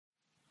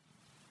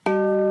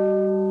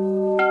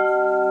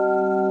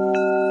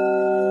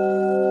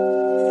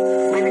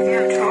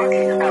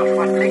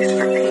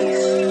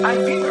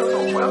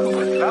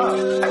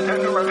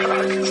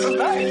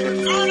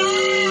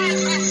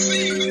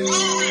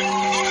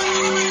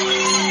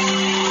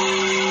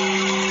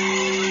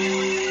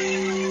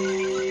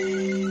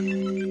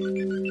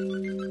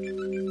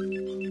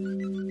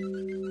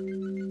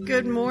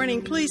Good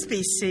morning. Please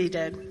be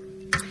seated.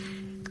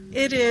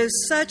 It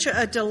is such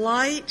a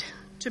delight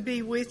to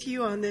be with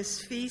you on this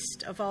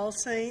Feast of All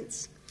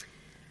Saints.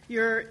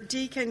 Your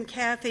deacon,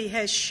 Kathy,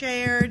 has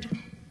shared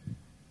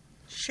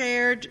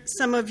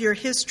some of your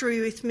history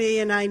with me,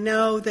 and I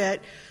know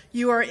that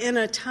you are in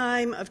a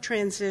time of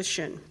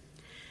transition.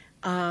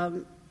 As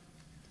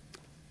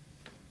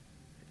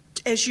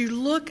you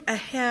look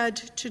ahead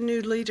to new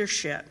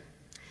leadership,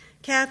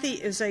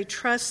 Kathy is a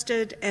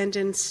trusted and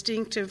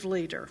instinctive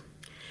leader.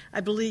 I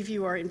believe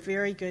you are in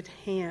very good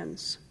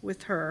hands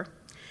with her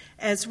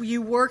as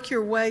you work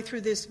your way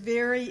through this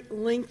very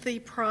lengthy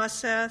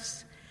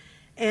process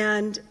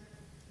and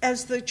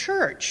as the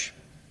church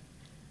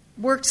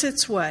works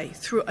its way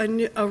through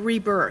a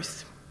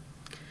rebirth.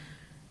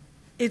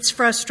 It's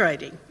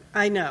frustrating,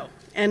 I know,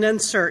 and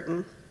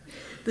uncertain.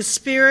 The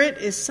Spirit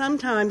is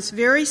sometimes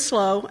very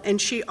slow, and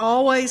she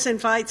always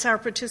invites our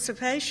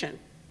participation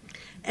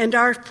and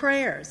our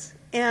prayers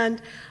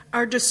and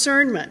our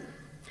discernment.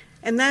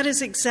 And that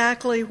is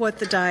exactly what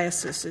the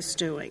Diocese is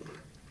doing.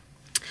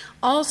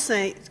 All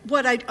Saints,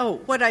 what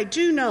I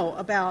do know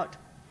about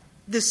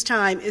this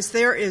time is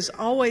there is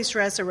always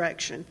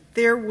resurrection.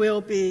 There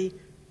will be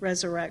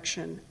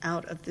resurrection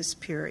out of this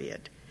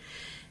period.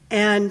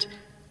 And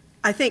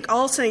I think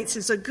All Saints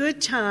is a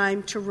good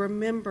time to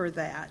remember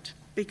that,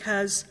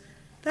 because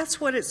that's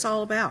what it's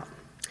all about.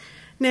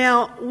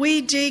 Now,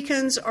 we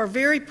deacons are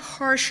very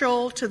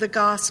partial to the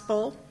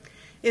gospel.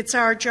 It's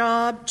our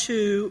job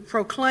to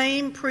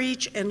proclaim,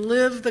 preach, and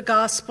live the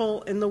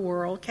gospel in the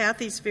world.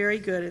 Kathy's very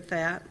good at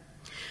that.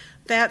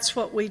 That's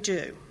what we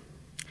do.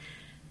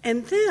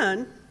 And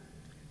then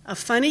a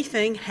funny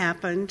thing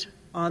happened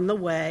on the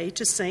way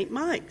to St.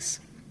 Mike's.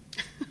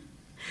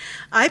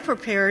 I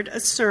prepared a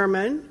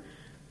sermon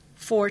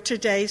for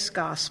today's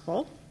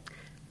gospel,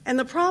 and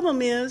the problem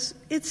is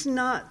it's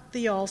not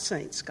the All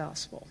Saints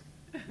gospel.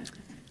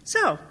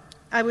 So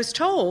I was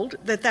told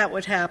that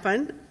would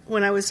happen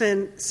when I was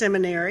in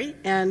seminary,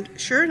 and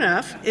sure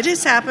enough, it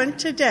has happened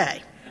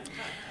today.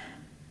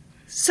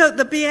 So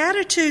the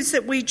Beatitudes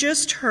that we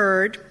just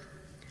heard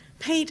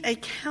paint a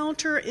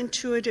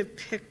counterintuitive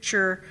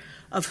picture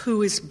of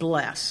who is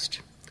blessed: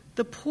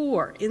 the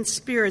poor in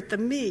spirit, the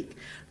meek,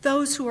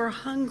 those who are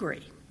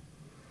hungry.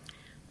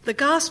 The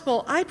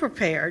gospel I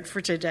prepared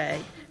for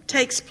today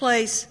takes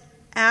place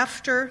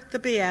after the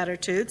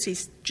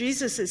Beatitudes.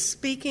 Jesus is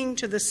speaking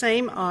to the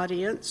same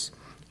audience,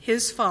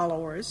 his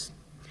followers.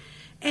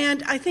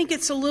 And I think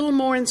it's a little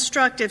more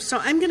instructive, so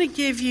I'm going to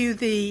give you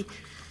the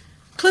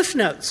Cliff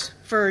Notes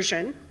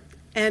version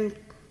and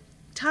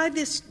tie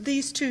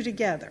these two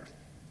together.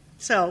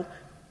 So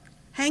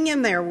hang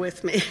in there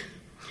with me.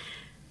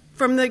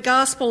 From the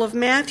Gospel of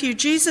Matthew,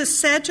 Jesus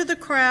said to the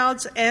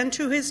crowds and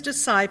to his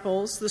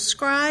disciples, "The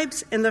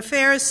scribes and the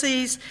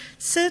Pharisees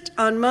sit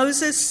on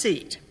Moses'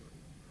 seat.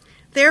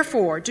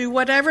 Therefore, do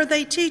whatever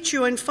they teach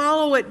you and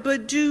follow it,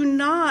 but do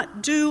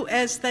not do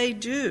as they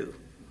do.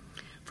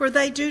 For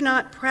they do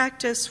not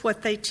practice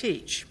what they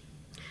teach.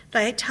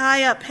 They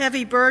tie up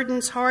heavy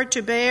burdens hard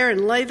to bear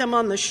and lay them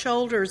on the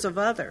shoulders of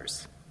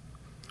others.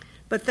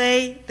 But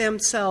they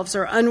themselves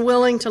are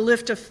unwilling to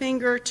lift a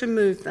finger to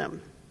move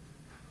them.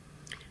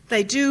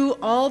 They do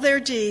all their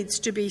deeds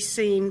to be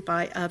seen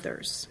by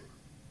others.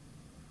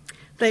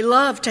 They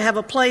love to have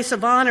a place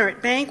of honor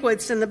at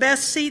banquets and the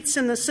best seats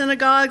in the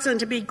synagogues and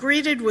to be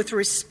greeted with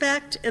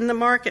respect in the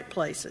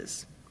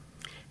marketplaces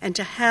and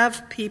to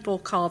have people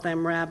call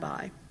them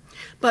rabbi.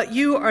 But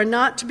you are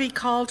not to be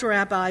called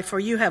rabbi, for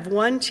you have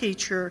one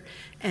teacher,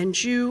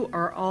 and you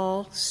are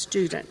all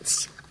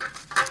students."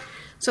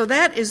 So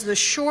that is the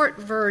short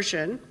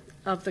version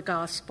of the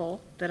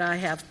gospel that I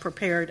have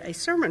prepared a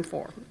sermon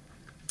for.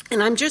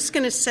 And I'm just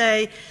going to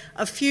say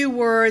a few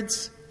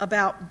words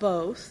about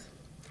both,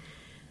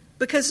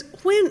 because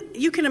when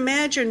you can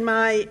imagine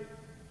my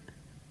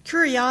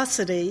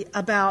curiosity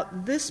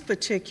about this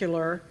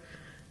particular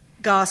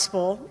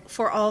gospel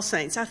for All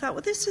Saints. I thought,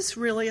 well, this is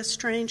really a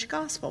strange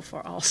gospel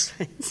for All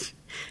Saints.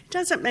 It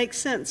doesn't make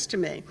sense to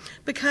me,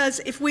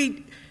 because if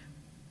we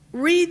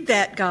read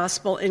that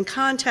gospel in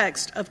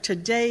context of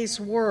today's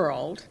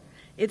world,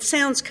 it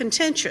sounds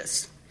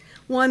contentious,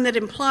 one that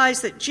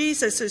implies that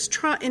Jesus is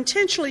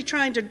intentionally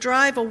trying to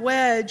drive a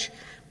wedge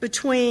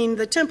between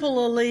the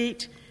temple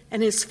elite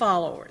and his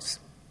followers.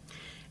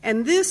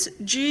 And this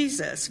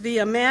Jesus,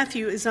 via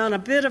Matthew, is on a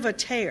bit of a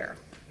tear.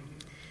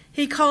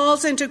 He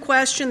calls into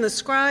question the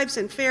scribes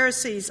and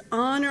Pharisees'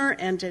 honor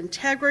and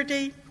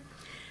integrity.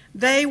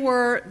 They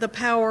were the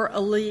power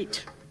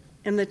elite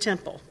in the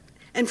temple.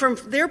 And from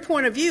their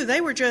point of view, they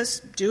were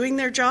just doing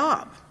their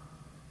job.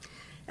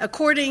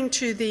 According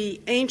to the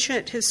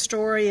ancient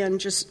historian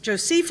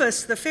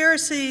Josephus, the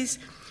Pharisees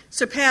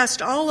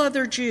surpassed all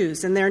other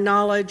Jews in their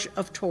knowledge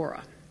of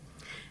Torah.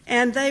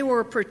 And they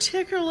were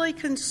particularly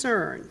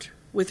concerned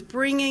with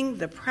bringing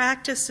the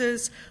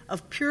practices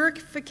of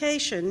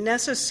purification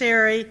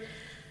necessary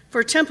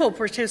for temple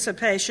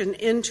participation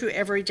into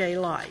everyday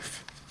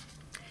life.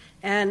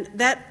 And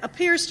that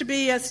appears to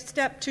be a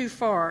step too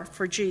far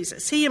for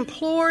Jesus. He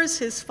implores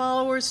his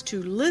followers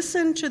to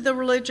listen to the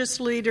religious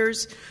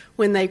leaders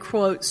when they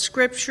quote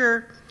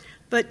Scripture,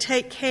 but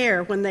take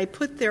care when they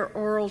put their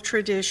oral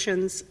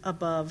traditions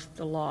above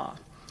the law.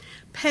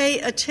 Pay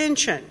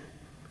attention.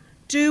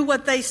 Do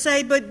what they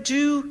say, but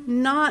do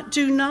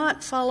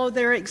not follow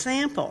their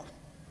example.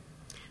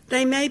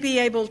 They may be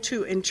able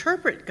to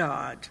interpret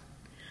God,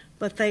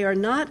 but they are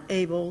not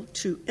able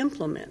to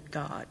implement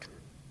God.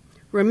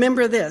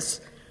 Remember this,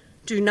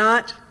 do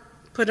not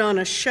put on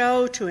a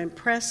show to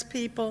impress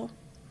people.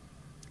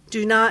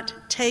 Do not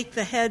take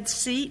the head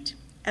seat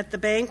at the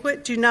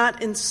banquet. Do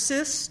not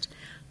insist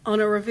on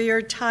a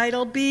revered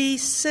title. Be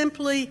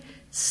simply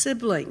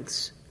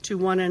siblings to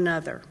one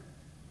another.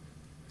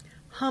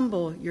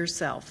 Humble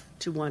yourself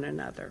to one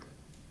another.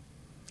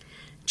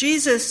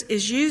 Jesus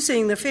is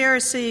using the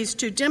Pharisees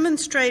to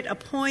demonstrate a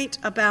point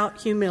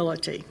about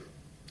humility.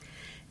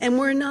 And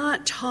we're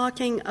not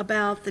talking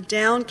about the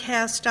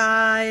downcast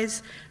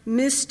eyes,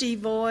 misty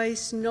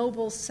voice,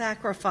 noble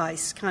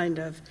sacrifice kind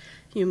of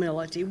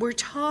humility. We're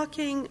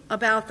talking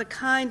about the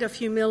kind of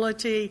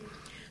humility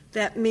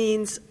that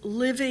means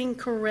living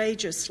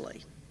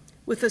courageously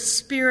with a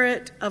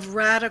spirit of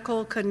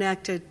radical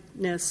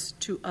connectedness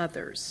to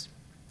others.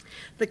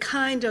 The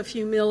kind of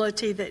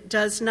humility that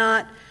does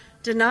not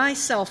deny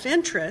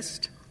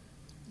self-interest,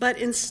 but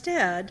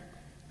instead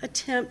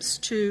attempts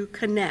to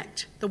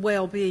connect the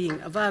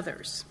well-being of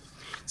others.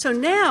 So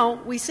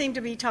now we seem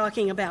to be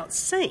talking about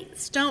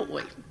saints, don't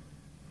we?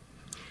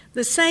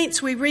 The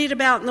saints we read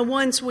about and the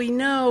ones we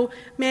know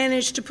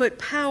manage to put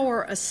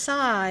power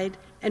aside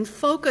and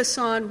focus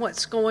on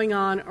what's going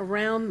on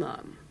around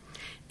them,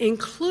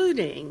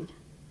 including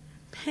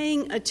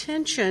paying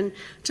attention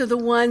to the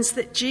ones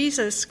that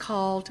Jesus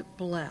called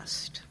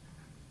blessed,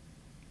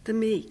 the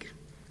meek,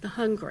 the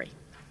hungry.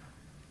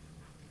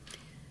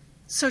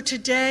 So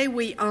today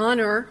we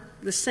honor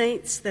the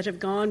saints that have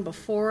gone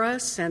before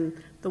us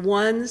and the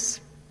ones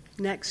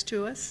next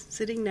to us,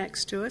 sitting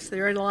next to us.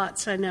 There are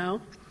lots, I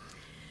know.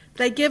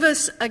 They give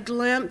us a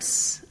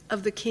glimpse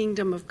of the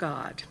kingdom of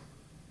God.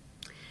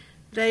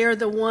 They are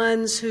the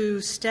ones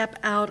who step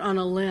out on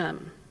a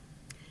limb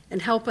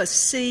and help us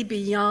see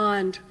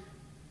beyond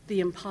the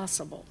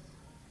impossible.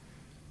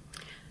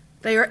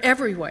 They are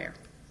everywhere.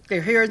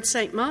 They're here in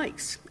St.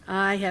 Mike's.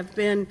 I have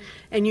been,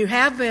 and you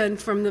have been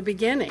from the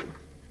beginning.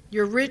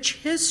 Your rich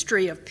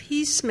history of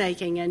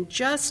peacemaking and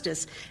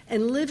justice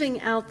and living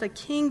out the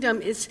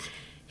kingdom is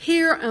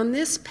here on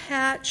this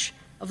patch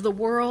of the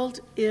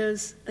world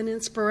is an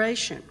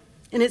inspiration.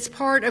 And it's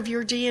part of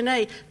your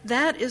DNA.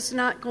 That is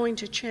not going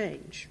to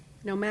change,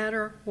 no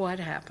matter what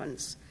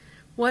happens,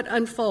 what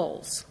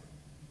unfolds.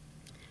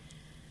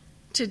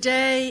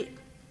 Today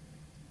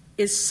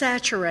is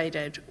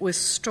saturated with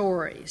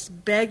stories,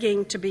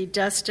 begging to be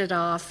dusted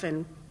off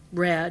and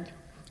read.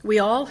 We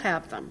all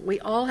have them. We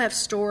all have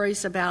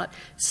stories about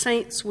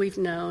saints we've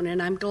known,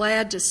 and I'm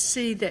glad to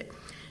see that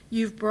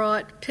you've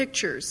brought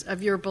pictures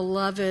of your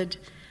beloved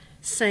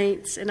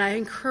saints, and I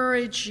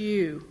encourage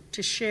you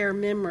to share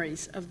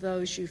memories of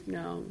those you've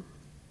known.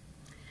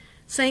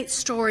 Saints'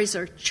 stories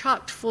are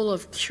chock full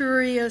of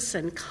curious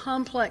and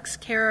complex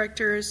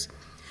characters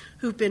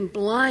who've been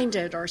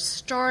blinded or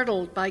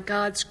startled by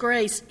God's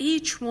grace.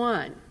 Each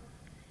one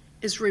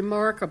is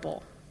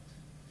remarkable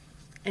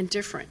and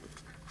different.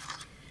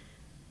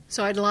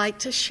 So I'd like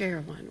to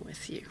share one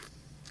with you.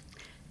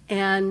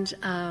 And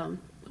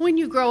when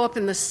you grow up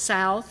in the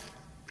South,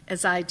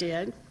 as I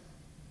did,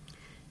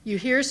 you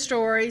hear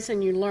stories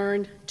and you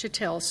learn to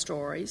tell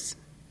stories.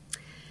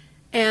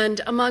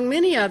 And among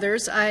many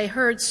others, I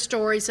heard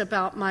stories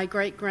about my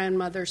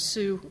great-grandmother,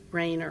 Sue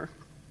Rayner,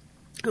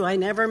 who I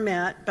never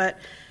met, but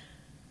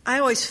I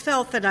always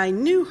felt that I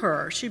knew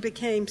her. She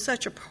became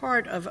such a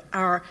part of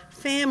our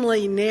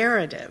family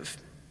narrative.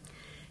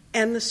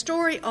 And the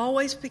story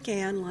always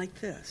began like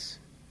this.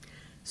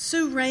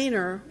 Sue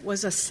Rayner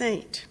was a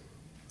saint.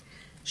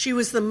 She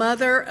was the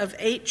mother of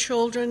 8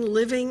 children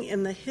living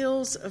in the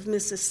hills of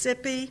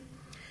Mississippi,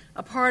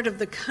 a part of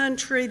the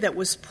country that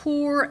was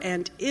poor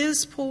and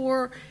is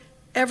poor.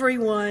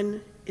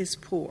 Everyone is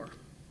poor.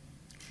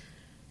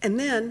 And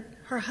then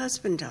her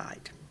husband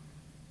died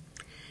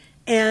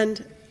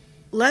and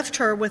left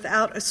her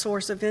without a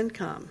source of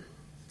income.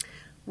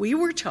 We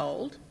were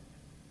told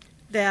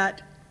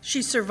that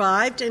she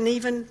survived and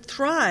even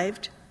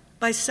thrived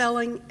by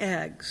selling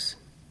eggs,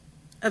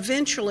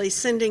 eventually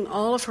sending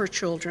all of her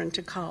children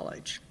to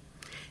college.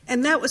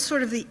 And that was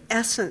sort of the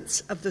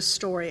essence of the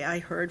story I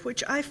heard,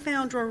 which I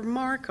found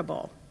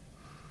remarkable.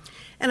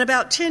 And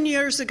about 10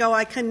 years ago,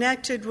 I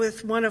connected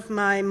with one of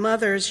my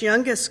mother's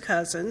youngest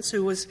cousins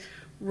who was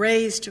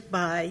raised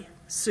by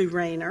Sue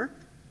Rayner,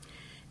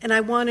 and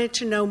I wanted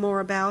to know more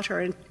about her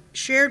and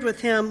shared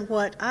with him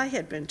what I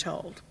had been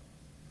told.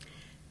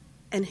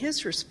 And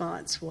his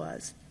response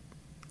was,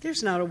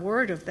 "There's not a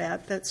word of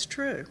that that's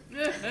true."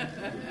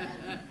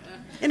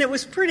 And it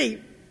was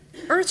pretty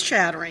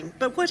earth-shattering.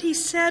 But what he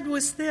said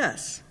was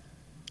this: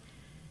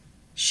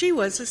 she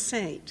was a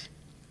saint.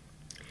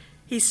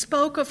 He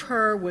spoke of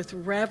her with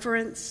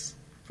reverence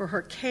for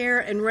her care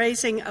and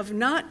raising of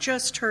not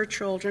just her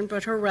children,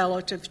 but her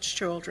relatives'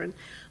 children,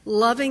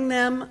 loving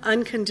them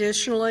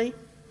unconditionally.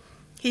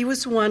 He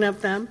was one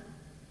of them.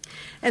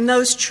 And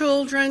those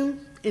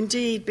children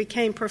indeed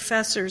became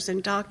professors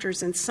and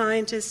doctors and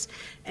scientists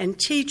and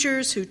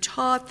teachers who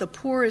taught the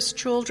poorest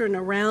children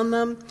around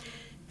them,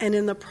 and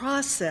in the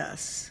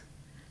process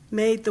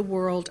made the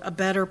world a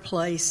better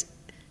place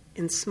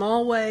in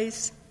small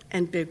ways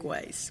and big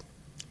ways.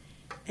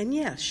 And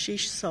yes, she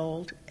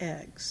sold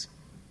eggs.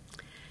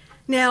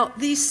 Now,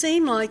 these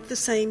seem like the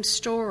same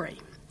story,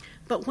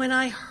 but when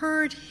I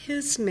heard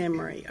his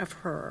memory of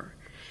her,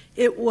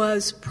 it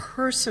was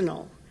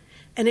personal,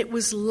 and it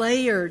was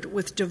layered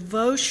with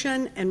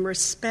devotion and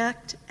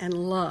respect and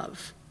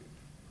love.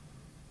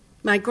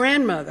 My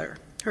grandmother,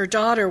 her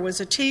daughter, was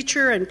a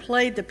teacher and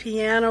played the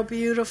piano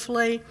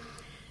beautifully.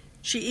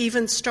 She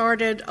even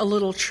started a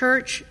little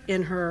church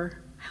in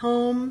her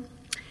home,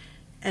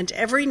 and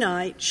every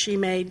night she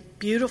made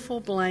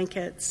beautiful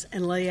blankets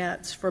and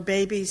layettes for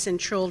babies and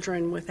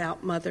children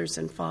without mothers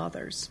and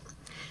fathers.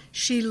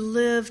 She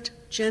lived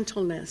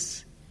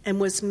gentleness and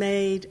was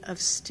made of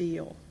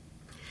steel.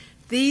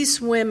 These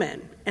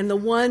women and the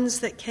ones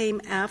that came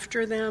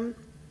after them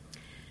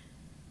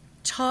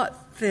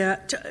taught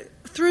that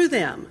through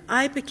them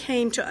I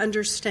became to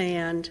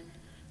understand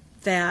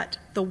that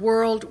the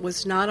world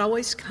was not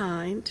always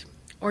kind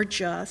or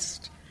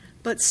just,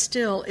 but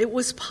still it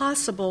was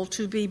possible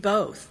to be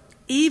both,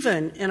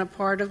 even in a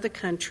part of the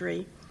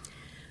country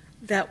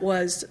that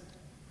was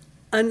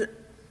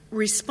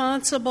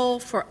responsible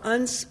for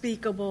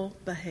unspeakable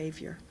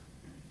behavior.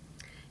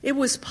 It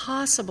was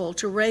possible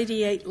to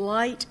radiate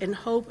light and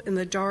hope in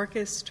the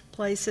darkest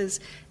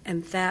places,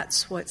 and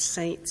that's what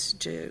saints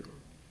do.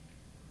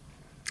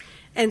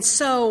 And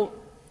so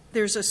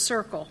there's a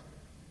circle.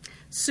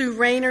 Sue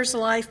Rayner's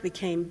life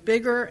became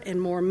bigger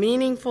and more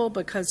meaningful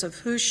because of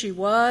who she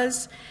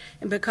was,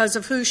 and because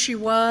of who she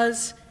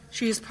was,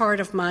 she is part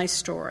of my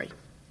story.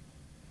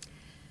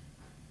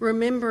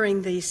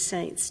 Remembering these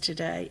saints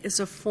today is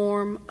a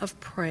form of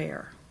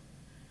prayer,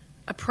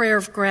 a prayer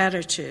of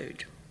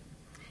gratitude.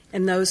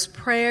 And those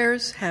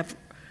prayers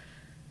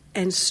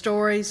and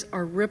stories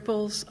are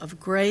ripples of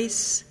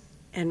grace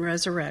and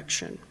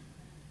resurrection.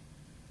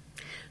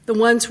 The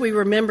ones we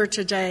remember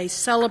today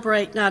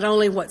celebrate not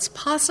only what's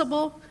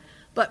possible,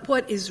 but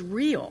what is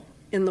real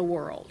in the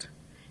world,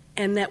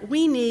 and that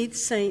we need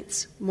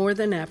saints more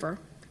than ever.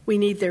 We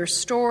need their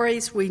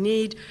stories. We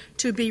need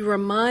to be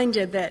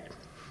reminded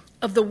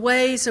of the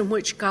ways in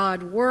which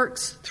God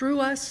works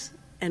through us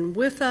and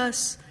with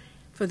us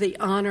for the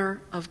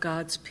honor of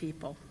God's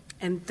people.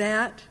 And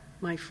that,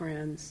 my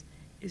friends,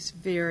 is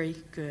very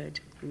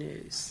good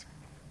news.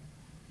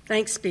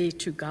 Thanks be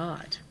to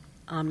God.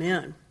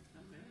 Amen.